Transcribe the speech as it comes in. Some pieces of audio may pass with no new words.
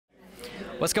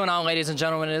What's going on, ladies and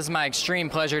gentlemen? It is my extreme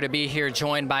pleasure to be here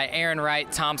joined by Aryn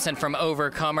Wright-Thompson from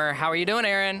Overcomer. How are you doing,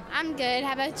 Aryn? I'm good.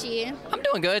 How about you? I'm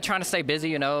doing good, trying to stay busy,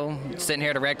 you know, sitting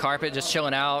here at the red carpet, just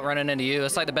chilling out, running into you.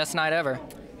 It's like the best night ever.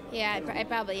 Yeah, it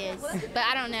probably is. But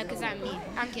I don't know because I'm me.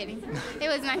 I'm kidding. It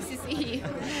was nice to see you.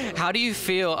 How do you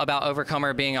feel about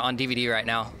Overcomer being on DVD right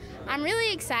now? I'm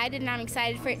really excited, and I'm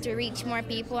excited for it to reach more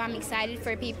people. I'm excited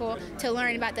for people to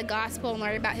learn about the gospel and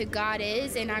learn about who God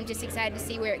is, and I'm just excited to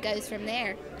see where it goes from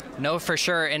there. No, for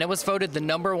sure. And it was voted the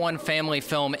 #1 family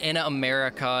film in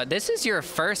America. This is your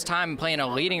first time playing a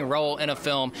leading role in a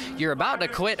film. You're about to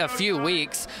quit a few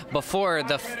weeks before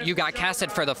you got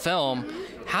casted for the film.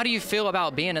 How do you feel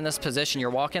about being in this position? You're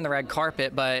walking the red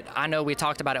carpet, but I know we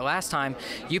talked about it last time.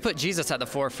 You put Jesus at the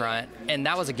forefront, and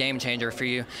that was a game changer for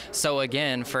you. So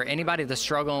again, for anybody that's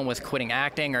struggling with quitting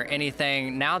acting or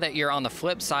anything, now that you're on the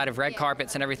flip side of red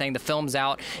carpets and everything, the film's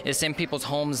out, it's in people's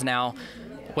homes now.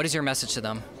 What is your message to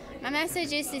them? My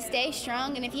message is to stay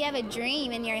strong, and if you have a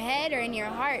dream in your head or in your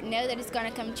heart, know that it's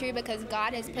going to come true because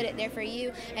God has put it there for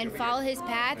you, and follow His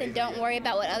path and don't worry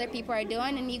about what other people are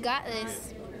doing, and you got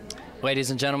this.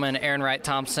 Ladies and gentlemen, Aryn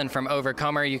Wright-Thompson from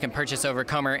Overcomer. You can purchase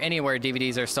Overcomer anywhere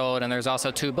DVDs are sold, and there's also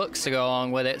 2 books to go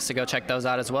along with it, so go check those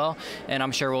out as well. And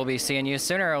I'm sure we'll be seeing you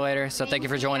sooner or later, so thank you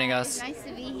for joining us. It's nice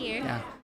to be here. Yeah.